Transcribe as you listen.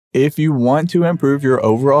If you want to improve your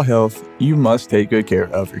overall health, you must take good care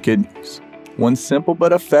of your kidneys. One simple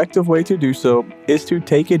but effective way to do so is to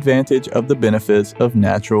take advantage of the benefits of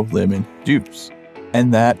natural lemon juice.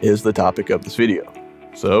 And that is the topic of this video.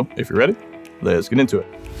 So, if you're ready, let's get into it.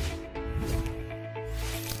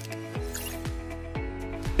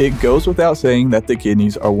 It goes without saying that the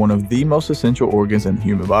kidneys are one of the most essential organs in the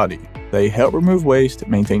human body. They help remove waste,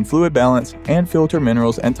 maintain fluid balance, and filter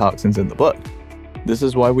minerals and toxins in the blood. This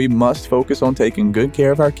is why we must focus on taking good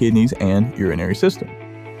care of our kidneys and urinary system.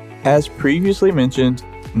 As previously mentioned,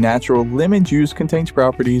 natural lemon juice contains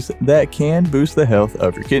properties that can boost the health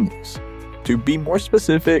of your kidneys. To be more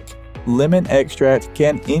specific, lemon extract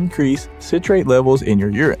can increase citrate levels in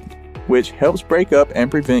your urine, which helps break up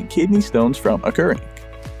and prevent kidney stones from occurring.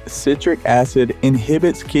 Citric acid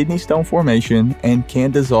inhibits kidney stone formation and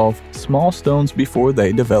can dissolve small stones before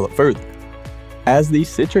they develop further. As the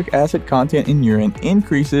citric acid content in urine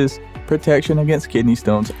increases, protection against kidney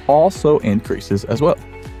stones also increases as well.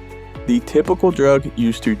 The typical drug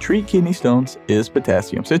used to treat kidney stones is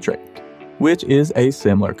potassium citrate, which is a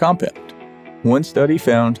similar compound. One study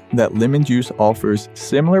found that lemon juice offers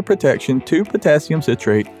similar protection to potassium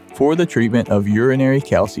citrate for the treatment of urinary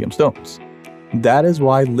calcium stones. That is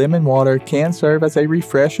why lemon water can serve as a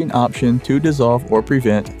refreshing option to dissolve or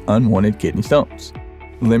prevent unwanted kidney stones.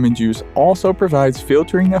 Lemon juice also provides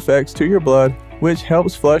filtering effects to your blood, which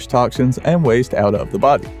helps flush toxins and waste out of the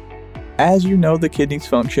body. As you know, the kidneys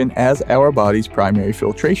function as our body's primary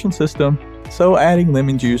filtration system, so adding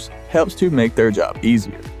lemon juice helps to make their job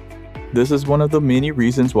easier. This is one of the many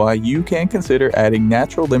reasons why you can consider adding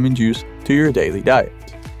natural lemon juice to your daily diet.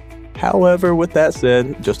 However, with that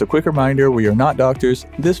said, just a quick reminder, we are not doctors.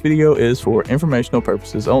 This video is for informational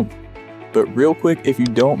purposes only. But real quick, if you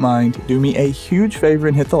don't mind, do me a huge favor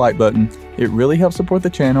and hit the like button. It really helps support the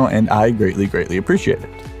channel and I greatly appreciate it.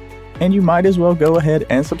 And you might as well go ahead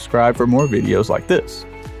and subscribe for more videos like this.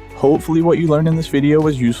 Hopefully what you learned in this video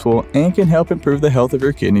was useful and can help improve the health of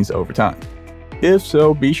your kidneys over time. If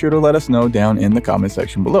so, be sure to let us know down in the comment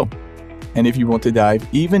section below. And if you want to dive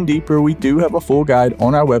even deeper, we do have a full guide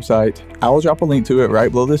on our website. I will drop a link to it right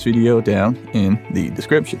below this video down in the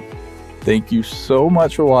description. Thank you so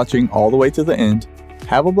much for watching all the way to the end.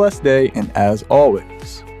 Have a blessed day, and as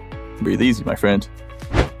always, breathe easy, my friend.